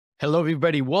Hello,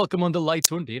 everybody. Welcome on the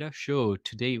Lights on Data show.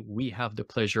 Today, we have the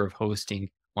pleasure of hosting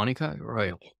Monica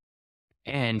Royal,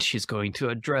 and she's going to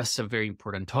address a very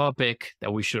important topic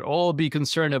that we should all be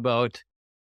concerned about: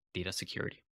 data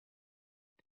security.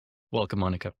 Welcome,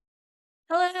 Monica.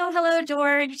 Hello,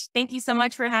 George. Thank you so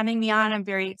much for having me on. I'm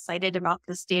very excited about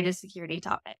this data security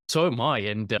topic. So am I,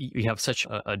 and you have such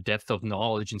a depth of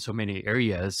knowledge in so many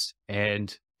areas.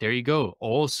 And there you go.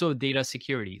 Also, data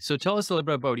security. So tell us a little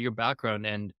bit about your background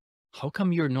and how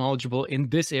come you're knowledgeable in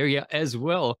this area as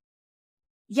well.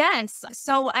 Yes.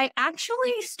 So I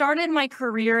actually started my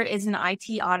career as an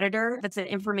IT auditor. That's an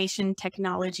information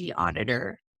technology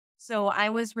auditor. So I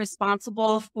was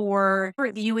responsible for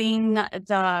reviewing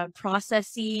the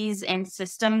processes and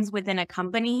systems within a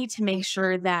company to make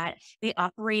sure that they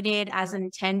operated as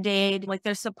intended, like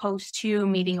they're supposed to,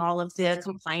 meeting all of the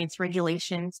compliance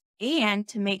regulations, and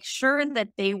to make sure that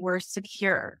they were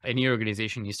secure. Any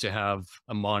organization needs to have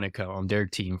a Monica on their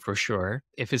team for sure.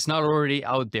 If it's not already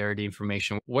out there, the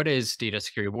information, what is data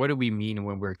security? What do we mean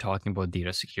when we're talking about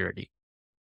data security?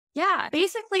 Yeah,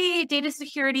 basically, data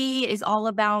security is all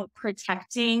about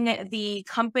protecting the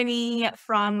company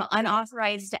from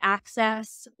unauthorized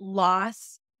access,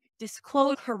 loss,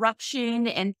 disclosure, corruption,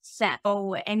 and theft.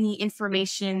 So any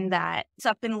information that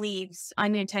up and leaves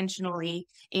unintentionally.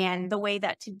 And the way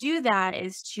that to do that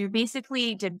is to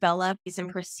basically develop some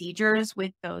procedures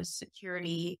with those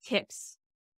security tips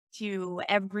to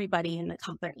everybody in the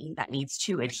company that needs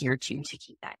to adhere to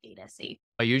keep that data safe.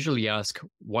 I usually ask,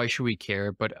 why should we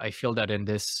care? But I feel that in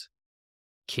this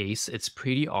case, it's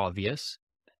pretty obvious.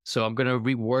 So I'm going to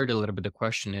reword a little bit. The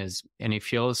question is, and it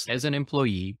feels as an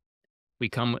employee, we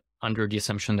come under the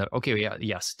assumption that, okay, yeah,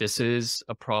 yes, this is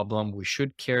a problem. We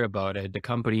should care about it. The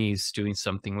company is doing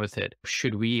something with it.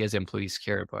 Should we as employees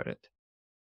care about it?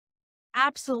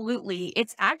 Absolutely.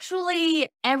 It's actually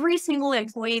every single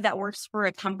employee that works for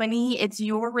a company, it's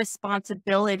your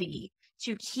responsibility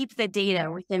to keep the data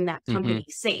within that Hmm. company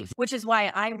safe, which is why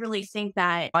I really think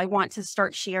that I want to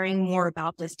start sharing more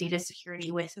about this data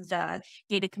security with the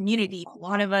data community. A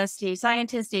lot of us, data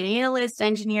scientists, data analysts,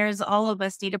 engineers, all of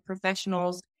us data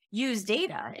professionals use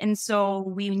data. And so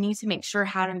we need to make sure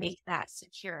how to make that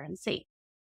secure and safe.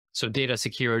 So data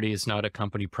security is not a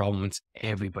company problem. It's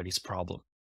everybody's problem.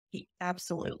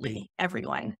 Absolutely.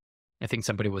 Everyone. I think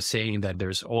somebody was saying that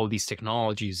there's all these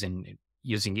technologies and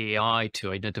using AI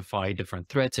to identify different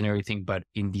threats and everything. But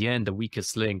in the end, the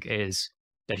weakest link is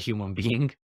that human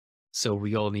being. So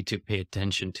we all need to pay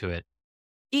attention to it.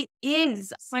 It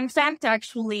is. In fact,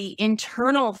 actually,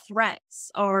 internal threats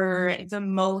are the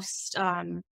most,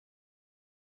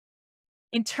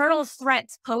 internal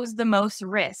threats pose the most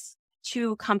risk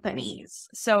to companies.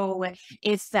 So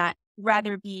it's that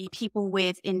rather be people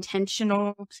with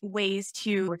intentional ways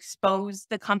to expose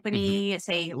the Hmm. company,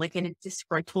 say like a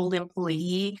disgruntled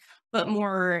employee, but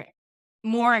more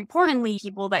importantly,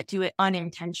 people that do it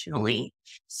unintentionally.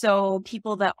 So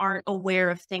people that aren't aware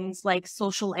of things like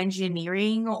social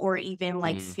engineering or even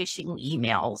like Mm. phishing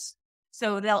emails.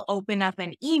 So they'll open up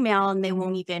an email and they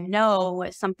won't even know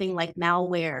something like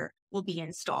malware will be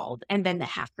installed. And then the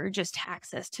hacker just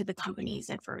access to the company's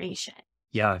information.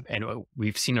 Yeah. And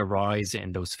we've seen a rise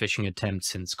in those phishing attempts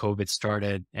since COVID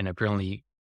started. And apparently,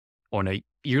 on a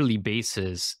yearly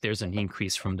basis, there's an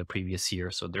increase from the previous year.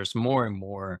 So there's more and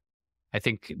more. I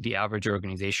think the average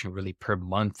organization really per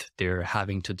month, they're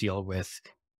having to deal with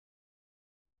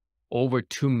over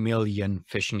 2 million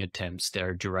phishing attempts that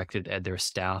are directed at their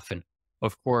staff. And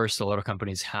of course, a lot of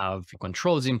companies have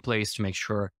controls in place to make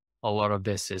sure a lot of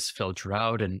this is filtered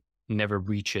out and never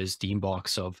reaches the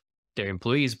inbox of their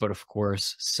employees. But of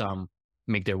course, some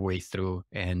make their way through,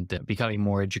 and becoming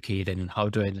more educated in how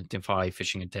to identify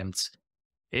phishing attempts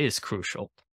is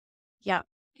crucial. Yeah.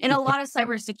 And a lot of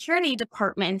cybersecurity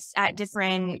departments at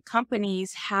different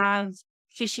companies have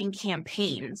phishing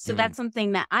campaigns. So Mm. that's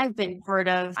something that I've been part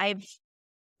of. I've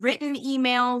written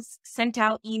emails, sent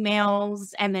out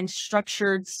emails, and then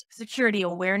structured security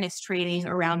awareness training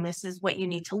around this is what you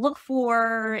need to look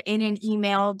for in an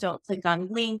email. Don't click on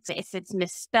links. If it's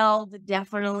misspelled,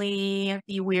 definitely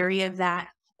be wary of that.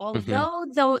 Mhm. Although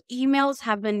though emails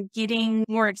have been getting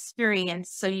more experience,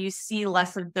 so you see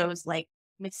less of those like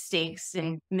mistakes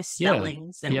and Yeah.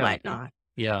 misspellings and Yeah. whatnot.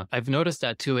 Yeah, I've noticed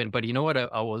that too. And but you know what?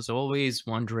 I was always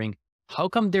wondering, how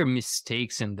come there are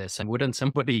mistakes in this? And wouldn't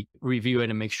somebody review it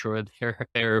and make sure they're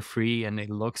error free and it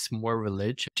looks more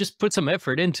religious? Just put some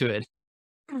effort into it.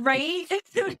 Right?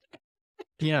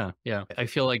 Yeah, yeah. I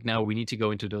feel like now we need to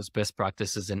go into those best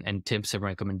practices and tips and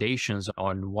recommendations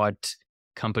on what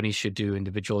companies should do,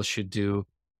 individuals should do.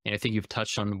 And I think you've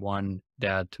touched on one,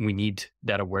 that we need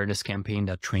that awareness campaign,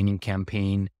 that training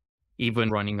campaign.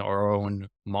 even running our own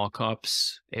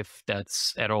mock-ups, if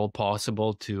that's at all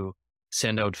possible, to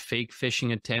send out fake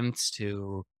phishing attempts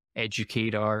to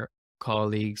educate our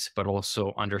colleagues, but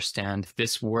also understand if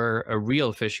this were a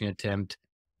real phishing attempt,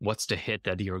 what's the hit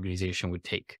that the organization would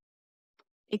take?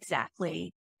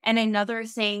 Exactly. And another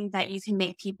thing that you can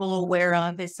make people aware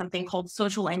of is something called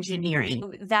social engineering.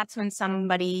 That's when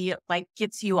somebody like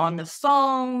gets you on the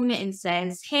phone and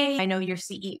says, "Hey, I know your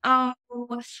CEO.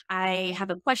 I have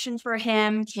a question for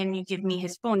him. Can you give me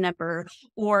his phone number?"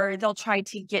 Or they'll try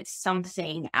to get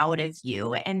something out of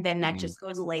you. And then that Mm. just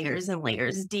goes layers and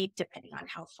layers deep, depending on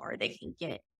how far they can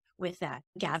get with that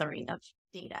gathering of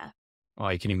data. Oh,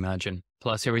 I can imagine.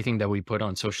 Plus, everything that we put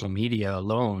on social media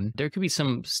alone, there could be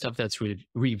some stuff that's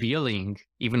revealing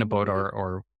even about Mhm.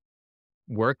 our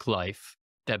work life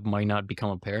that might not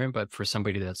become apparent, but for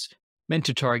somebody that's meant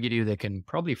to target you, they can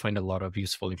probably find a lot of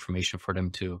useful information for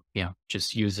them to, yeah,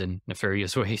 just use in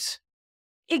nefarious ways.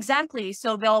 Exactly.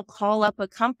 So they'll call up a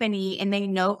company and they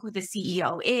know who the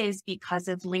CEO is because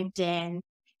of LinkedIn.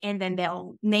 And then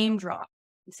they'll name drop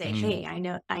and say, Mm. "Hey, I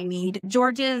know I need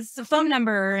George's phone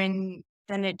number." And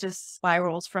then it just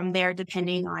spirals from there,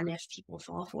 depending on if people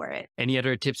fall for it. Any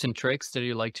other tips and tricks that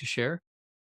you'd like to share?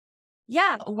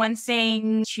 Yeah. One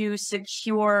thing to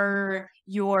secure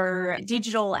your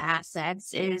digital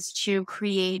assets is to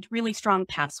create really strong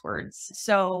passwords.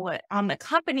 So on the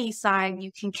company side,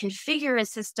 you can configure a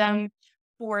system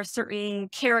for a certain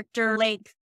character,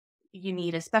 like you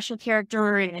need a special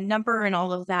character and a number and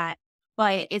all of that.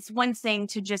 But it's one thing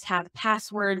to just have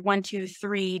password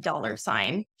 123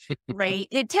 $, right?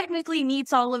 It technically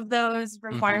meets all of those Hmm.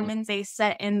 requirements they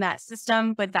set in that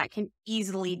system, but that can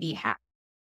easily be hacked.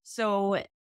 So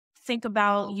think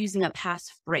about using a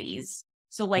passphrase.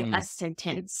 So like a Mm.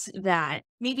 sentence that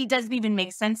maybe doesn't even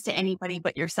make sense to anybody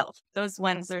but yourself. Those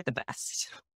ones are the best.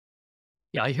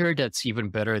 Yeah, I heard that's even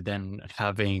better than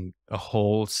having a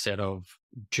whole set of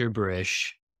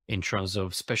gibberish in terms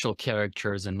of special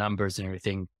characters and numbers and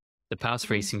everything. The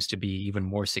passphrase Mhm. seems to be even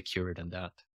more secure than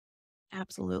that.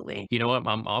 Absolutely. You know what?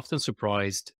 I'm often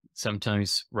surprised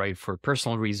sometimes, right? For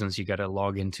personal reasons, you got to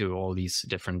log into all these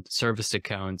different service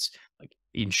accounts. Like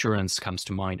insurance comes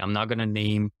to mind. I'm not going to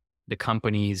name the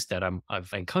companies that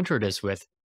I've encountered this with,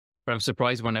 but I'm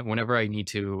surprised whenever I need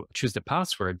to choose the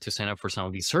password to sign up for some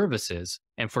of these services.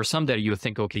 And for some that you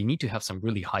think, okay, you need to have some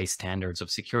really high standards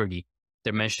of security.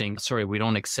 They're mentioning, sorry, we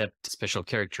don't accept special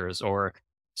characters, or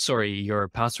sorry, your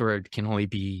password can only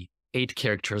be 8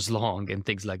 characters long and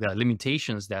things like that.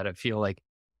 Limitations that I feel like,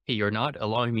 hey, you're not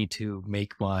allowing me to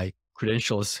make my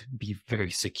credentials be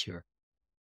very secure.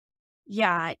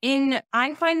 Yeah, and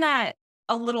I find that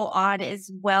a little odd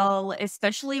as well,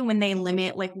 especially when they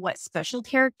limit like what special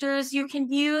characters you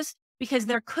can use, because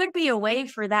there could be a way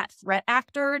for that threat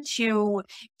actor to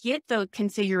get those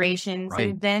configurations Right.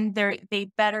 and then they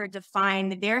better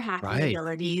define their hacking Right.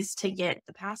 abilities to get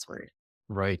the password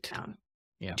Right. down.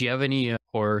 Yeah. Do you have any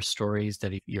horror stories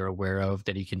that you're aware of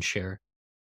that you can share?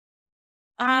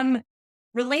 Um,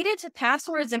 Related to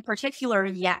passwords in particular,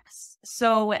 yes.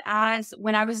 So as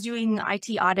when I was doing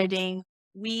IT auditing,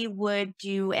 we would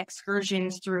do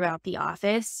excursions throughout the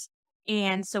office.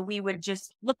 And so we would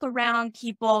just look around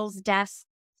people's desks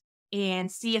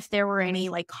and see if there were any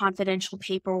like confidential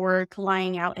paperwork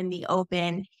lying out in the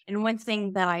open. And one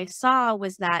thing that I saw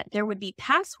was that there would be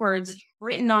passwords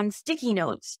written on sticky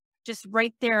notes just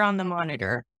right there on the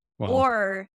monitor Wow.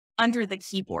 or under the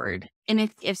keyboard.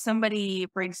 And if somebody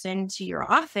breaks into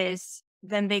your office,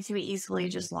 then they can easily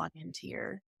just log into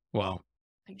your Wow.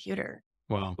 computer.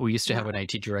 Well, we used to Yeah. have an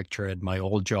IT director at my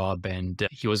old job, and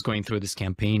he was going through this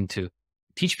campaign to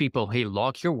teach people, hey,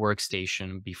 lock your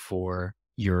workstation before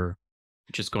you're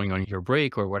just going on your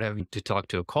break or whatever to talk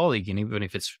to a colleague. And even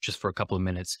if it's just for a couple of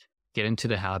minutes, get into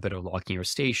the habit of locking your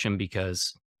station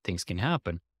because things can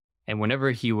happen. And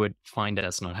whenever he would find that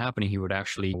that's not happening, he would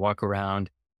actually walk around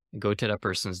and go to that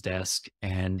person's desk.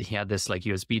 And he had this like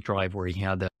USB drive where he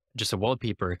had just a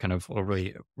wallpaper kind of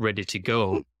already ready to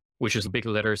go, which is big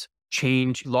letters,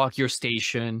 change, lock your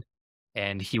station.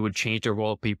 And he would change their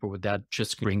wallpaper with that,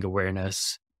 just bring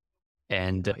awareness.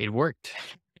 And it worked.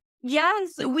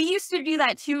 Yes, we used to do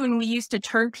that too. And we used to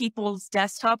turn people's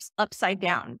desktops upside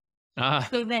down. Ah,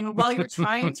 So then while you're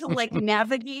trying to like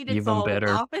navigate, it's even all better.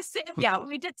 opposite. Yeah,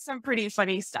 we did some pretty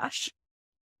funny stuff.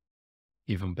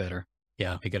 Even better.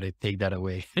 Yeah, I gotta take that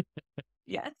away.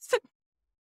 Yes.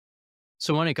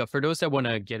 So, Monica, for those that want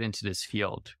to get into this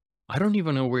field, I don't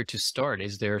even know where to start.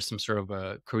 Is there some sort of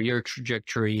a career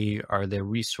trajectory? Are there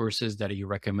resources that you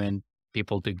recommend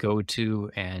people to go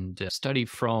to and study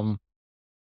from?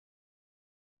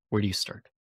 Where do you start?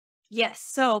 Yes.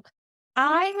 So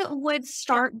I would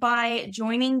start by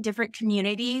joining different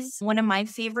communities. One of my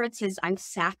favorites is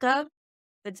ISACA.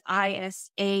 That's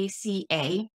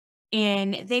ISACA.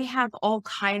 And they have all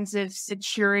kinds of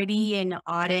security and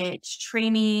audit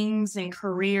trainings and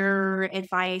career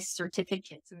advice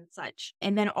certificates and such.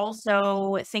 And then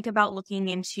also think about looking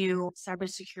into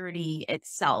cybersecurity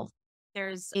itself.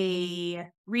 There's a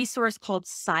resource called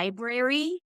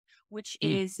Cybrary, which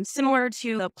Mm, is similar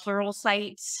to the Plural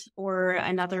site or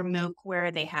another MOOC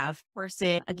where they have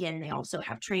courses. Again, they also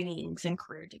have trainings and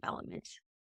career development.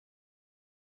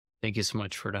 thank you so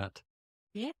much for that.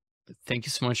 Yeah. Thank you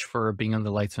so much for being on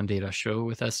the Lights on Data show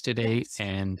with us today Yes.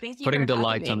 and Thank you putting for the having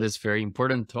light on me. this very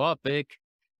important topic.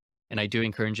 And I do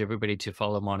encourage everybody to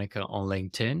follow Monica on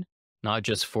LinkedIn, not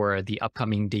just for the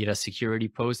upcoming data security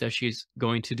post that she's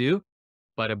going to do,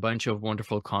 but a bunch of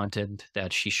wonderful content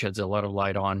that she sheds a lot of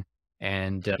light on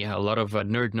and yeah, a lot of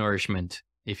nerd nourishment,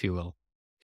 if you will.